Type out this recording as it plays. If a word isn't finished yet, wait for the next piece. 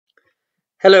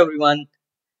Hello everyone.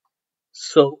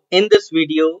 So in this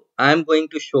video, I'm going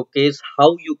to showcase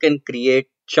how you can create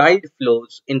child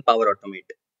flows in Power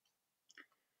Automate.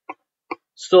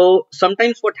 So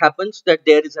sometimes what happens that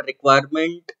there is a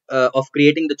requirement of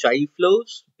creating the child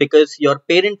flows because your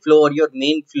parent flow or your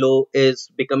main flow is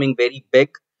becoming very big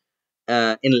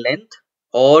in length,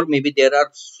 or maybe there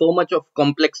are so much of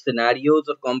complex scenarios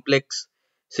or complex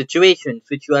situations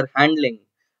which you are handling,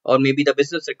 or maybe the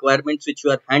business requirements which you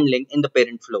are handling in the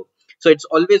parent flow. So it's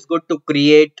always good to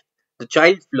create the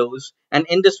child flows, and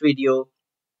in this video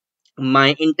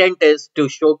my intent is to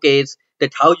showcase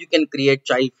that how you can create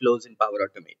child flows in Power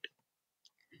Automate.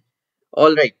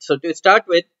 All right, so to start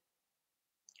with,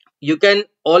 you can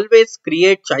always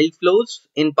create child flows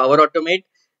in Power Automate.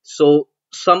 So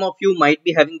some of you might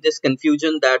be having this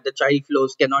confusion that the child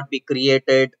flows cannot be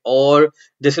created, or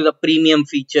this is a premium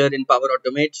feature in Power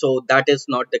Automate. So that is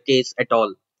not the case at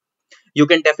all. You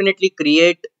can definitely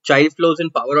create child flows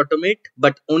in Power Automate,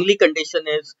 but only condition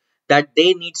is that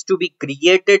they needs to be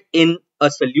created in a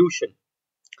solution.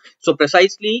 So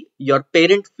precisely your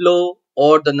parent flow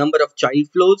or the number of child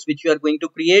flows which you are going to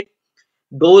create,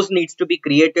 those needs to be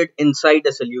created inside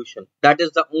a solution. That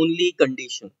is the only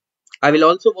condition. I will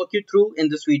also walk you through in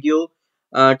this video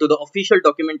to the official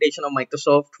documentation of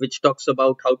Microsoft, which talks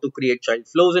about how to create child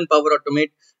flows in Power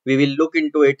Automate. We will look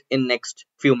into it in next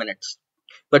few minutes.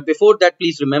 But before that,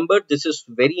 please remember this is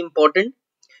very important,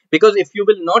 because if you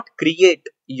will not create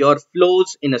your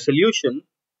flows in a solution,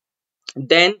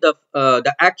 then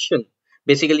the action,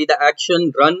 basically the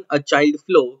action run a child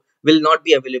flow, will not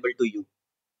be available to you,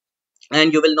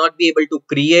 and you will not be able to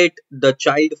create the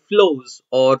child flows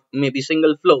or maybe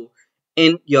single flow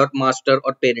in your master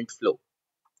or parent flow.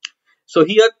 So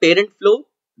here parent flow,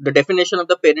 the definition of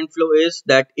the parent flow is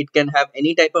that it can have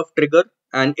any type of trigger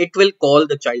and it will call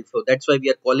the child flow. That's why we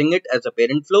are calling it as a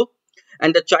parent flow.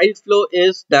 And the child flow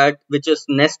is that which is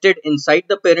nested inside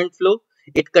the parent flow.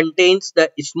 It contains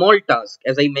the small task.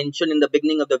 As I mentioned in the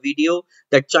beginning of the video,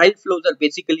 that child flows are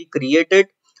basically created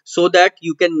so that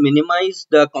you can minimize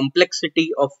the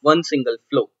complexity of one single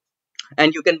flow,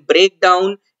 and you can break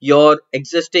down your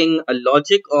existing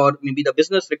logic or maybe the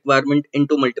business requirement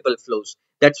into multiple flows.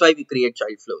 That's why we create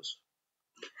child flows.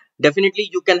 Definitely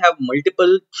you can have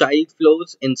multiple child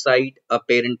flows inside a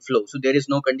parent flow, so there is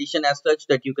no condition as such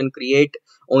that you can create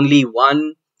only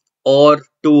one or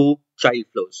two child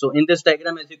flows. So in this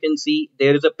diagram, as you can see,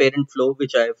 there is a parent flow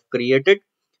which I have created,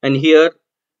 and here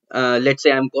let's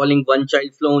say I'm calling one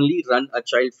child flow only, run a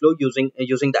child flow, using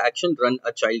the action run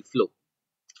a child flow.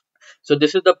 So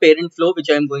this is the parent flow which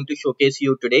I am going to showcase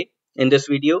you today in this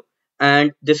video,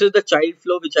 and this is the child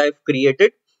flow which I have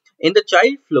created. In the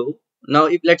child flow, now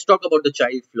let's talk about the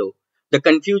child flow, the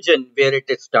confusion where it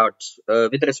starts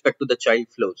with respect to the child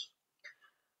flows.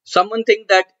 Someone think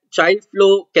that child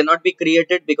flow cannot be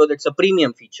created because it's a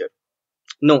premium feature.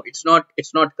 No, it's not.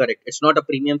 It's not correct. It's not a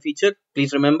premium feature.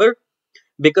 Please remember,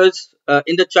 because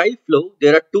in the child flow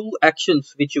there are two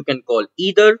actions which you can call: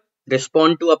 either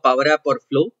respond to a power app or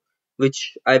flow,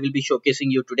 which I will be showcasing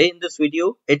you today in this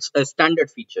video. It's a standard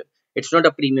feature, it's not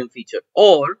a premium feature.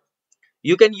 Or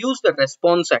you can use the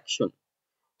response action.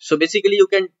 So basically you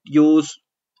can use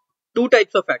two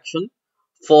types of action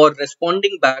for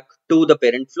responding back to the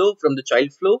parent flow from the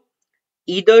child flow.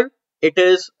 Either it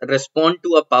is respond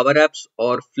to a power apps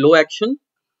or flow action,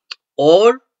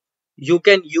 or you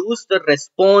can use the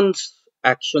response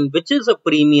action, which is a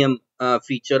premium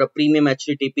feature, a premium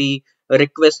HTTP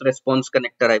request response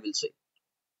connector, I will say.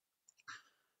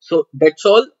 So that's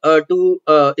all to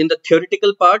in the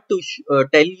theoretical part, to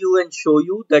tell you and show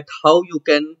you that how you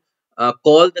can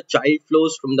call the child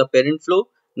flows from the parent flow.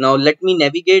 Now let me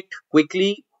navigate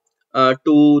quickly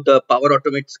to the Power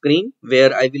Automate screen,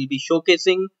 where I will be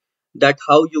showcasing that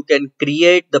how you can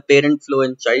create the parent flow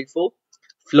and child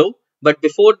flow. But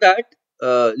before that,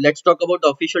 let's talk about the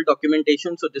official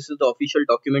documentation. So this is the official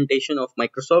documentation of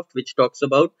Microsoft, which talks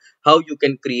about how you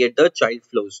can create the child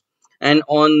flows. And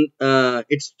on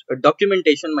its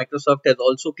documentation, Microsoft has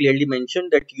also clearly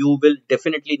mentioned that you will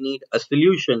definitely need a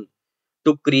solution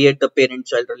to create the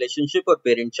parent-child relationship or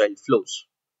parent-child flows.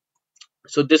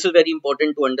 So this is very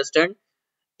important to understand.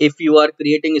 If you are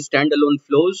creating standalone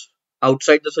flows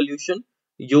outside the solution,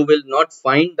 you will not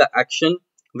find the action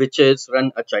which is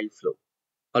run a child flow.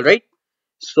 All right.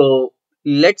 So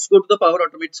let's go to the Power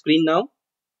Automate screen now.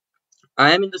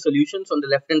 I am in the solutions. On the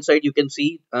left hand side, you can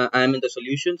see I am in the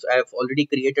solutions. I have already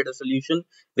created a solution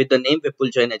with the name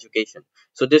Vipul Jain Education.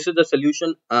 So this is the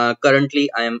solution currently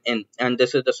I am in, and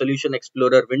this is the solution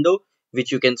explorer window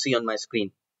which you can see on my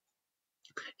screen.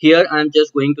 Here I am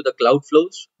just going to the cloud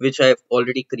flows, which I have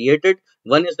already created.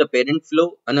 One is the parent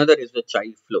flow, another is the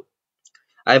child flow.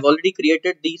 I've already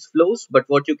created these flows, but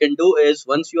what you can do is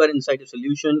once you are inside a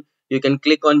solution, you can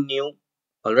click on new.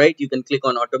 All right. You can click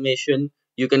on automation.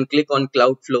 You can click on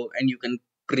cloud flow and you can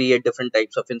create different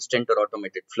types of instant or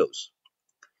automated flows.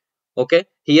 Okay.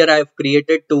 Here I have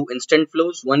created two instant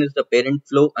flows. One is the parent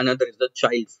flow. Another is the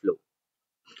child flow.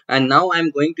 And now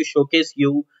I'm going to showcase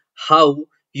you how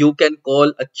you can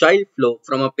call a child flow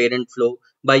from a parent flow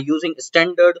by using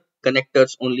standard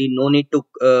connectors only. No need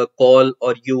to call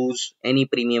or use any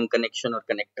premium connection or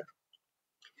connector.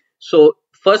 So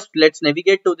first let's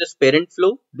navigate to this parent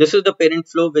flow. This is the parent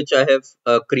flow which I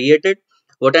have created.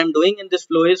 What I'm doing in this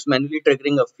flow is manually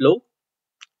triggering a flow.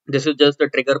 This is just the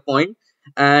trigger point,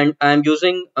 and I'm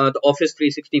using the Office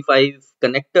 365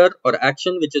 connector or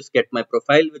action, which is get my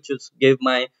profile, which is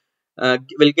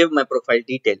will give my profile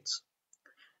details.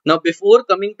 Now, before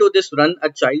coming to this run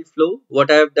a child flow,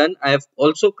 what I have done, I have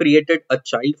also created a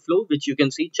child flow, which you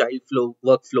can see child flow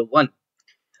workflow 1.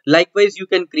 Likewise, you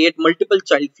can create multiple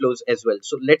child flows as well.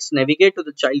 So let's navigate to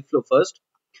the child flow first.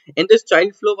 In this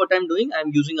child flow, what I'm doing,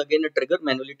 I'm using again a trigger,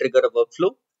 manually trigger a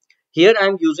workflow. Here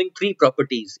I'm using three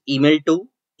properties, email to,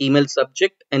 email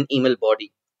subject, and email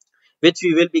body, which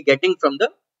we will be getting from the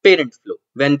parent flow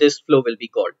when this flow will be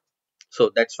called.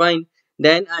 So that's fine.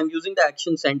 Then I'm using the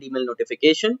action send email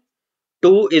notification.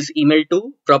 Two is email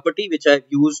to property, which I've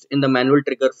used in the manual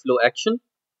trigger flow action.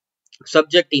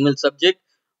 Subject, email subject.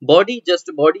 Body, just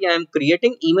body I am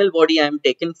creating. Email body I am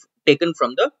taken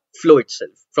from the flow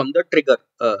itself, from the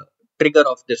trigger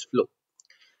of this flow.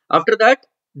 After that,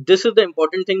 this is the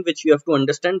important thing which you have to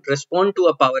understand. Respond to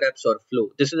a Power Apps or flow.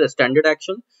 This is a standard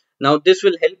action. Now this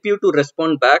will help you to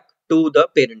respond back to the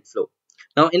parent flow.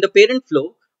 Now in the parent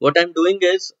flow, what I'm doing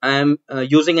is I'm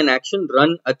using an action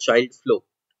run a child flow.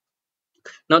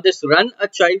 Now this run a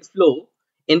child flow,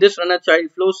 in this run a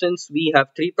child flow, since we have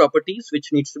three properties which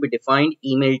needs to be defined,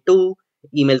 email to,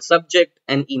 email subject,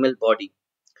 and email body.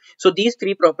 So these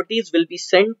three properties will be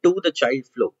sent to the child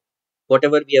flow,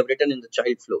 whatever we have written in the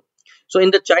child flow. So in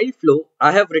the child flow,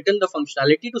 I have written the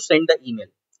functionality to send the email.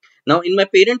 Now in my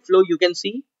parent flow, you can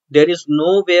see there is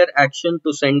nowhere action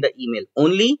to send the email.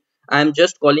 Only I am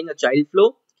just calling a child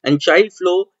flow, and child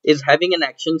flow is having an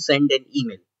action send an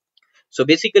email. So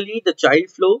basically the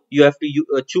child flow, you have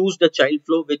to choose the child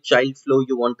flow, which child flow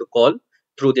you want to call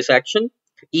through this action.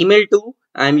 Email to,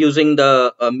 I am using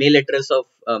the mail address of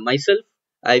myself.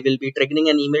 I will be triggering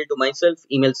an email to myself.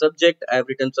 Email subject, I have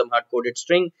written some hard-coded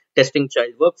string, testing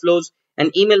child workflows.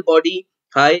 And email body,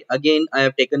 hi, again, I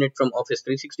have taken it from Office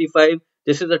 365.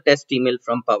 This is a test email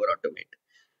from Power Automate.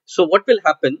 So what will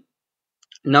happen?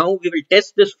 Now we will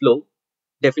test this flow.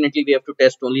 Definitely we have to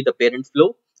test only the parent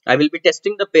flow. I will be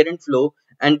testing the parent flow,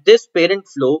 and this parent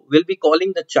flow will be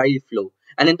calling the child flow.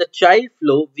 And in the child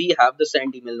flow, we have the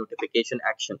send email notification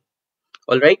action.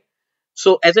 All right.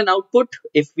 So as an output,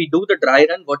 if we do the dry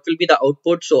run, what will be the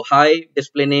output? So hi,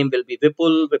 display name will be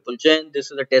Vipul Jain.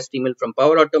 This is a test email from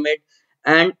Power Automate.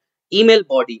 And email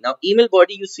body. Now email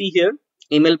body you see here,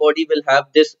 email body will have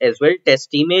this as well,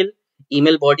 test email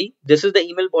body. This is the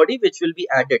email body which will be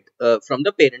added from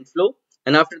the parent flow.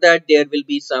 And after that, there will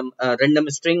be some random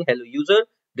string, hello user,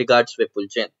 regards Vipul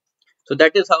Jain. So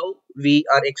that is how we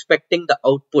are expecting the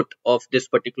output of this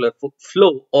particular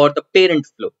flow or the parent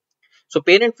flow. So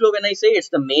parent flow, when I say it's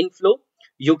the main flow,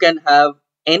 you can have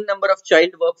n number of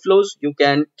child workflows. You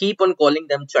can keep on calling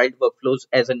them child workflows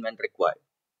as and when required.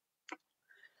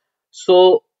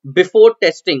 So before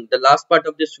testing, the last part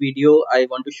of this video, I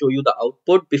want to show you the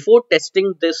output. Before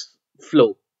testing this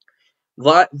flow,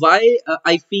 why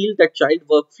I feel that child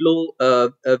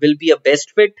workflow will be a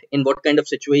best fit in what kind of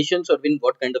situations or in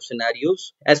what kind of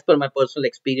scenarios, as per my personal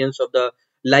experience of the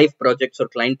live projects or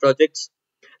client projects.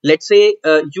 Let's say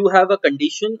you have a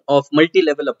condition of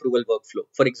multi-level approval workflow.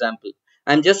 For example,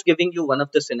 I'm just giving you one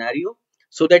of the scenario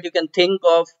so that you can think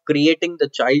of creating the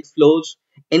child flows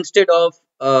instead of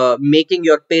making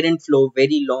your parent flow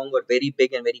very long or very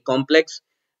big and very complex,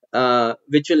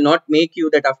 which will not make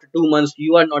you that after 2 months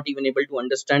you are not even able to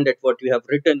understand that what you have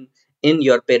written in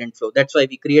your parent flow. That's why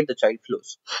we create the child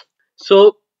flows.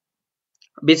 So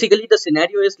basically the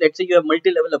scenario is, let's say you have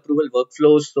multi-level approval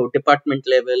workflows, so department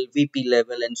level, VP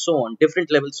level, and so on.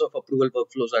 Different levels of approval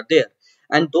workflows are there,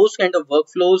 and those kind of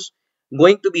workflows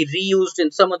going to be reused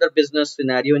in some other business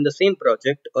scenario in the same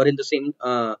project or in the same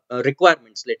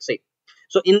requirements, let's say.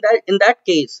 So in that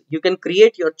case, you can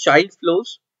create your child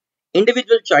flows,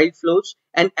 individual child flows,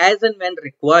 and as and when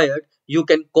required, you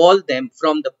can call them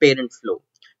from the parent flow.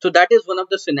 So that is one of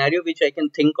the scenario which I can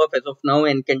think of as of now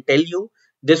and can tell you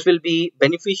this will be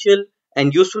beneficial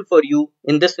and useful for you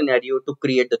in this scenario to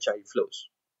create the child flows.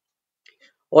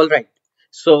 All right.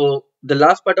 So the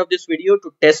last part of this video,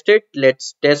 to test it,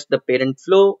 let's test the parent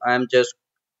flow. I'm just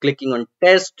clicking on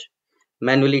test,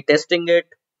 manually testing it,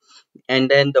 and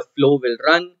then the flow will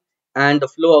run. And the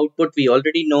flow output, we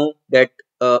already know that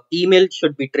email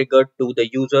should be triggered to the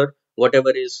user,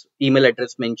 whatever is email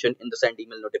address mentioned in the send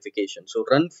email notification. So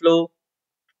run flow,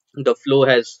 the flow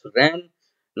has ran.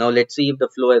 Now let's see if the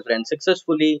flow has ran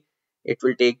successfully. It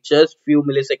will take just few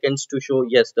milliseconds to show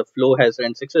yes, the flow has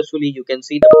ran successfully. You can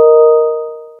see the,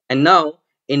 and now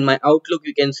in my Outlook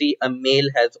you can see a mail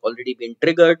has already been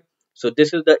triggered. So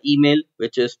this is the email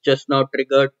which is just now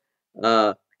triggered.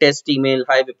 Test email,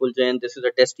 hi Vipul Jain, this is a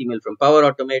test email from Power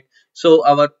Automate. So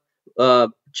our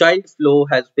child flow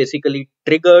has basically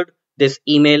triggered this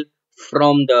email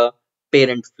from the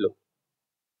parent flow.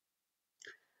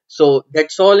 So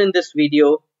that's all in this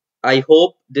video. I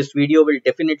hope this video will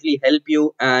definitely help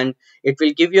you, and it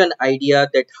will give you an idea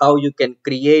that how you can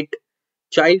create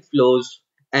child flows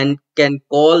and can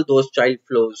call those child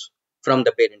flows from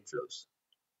the parent flows.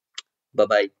 Bye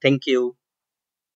bye. Thank you.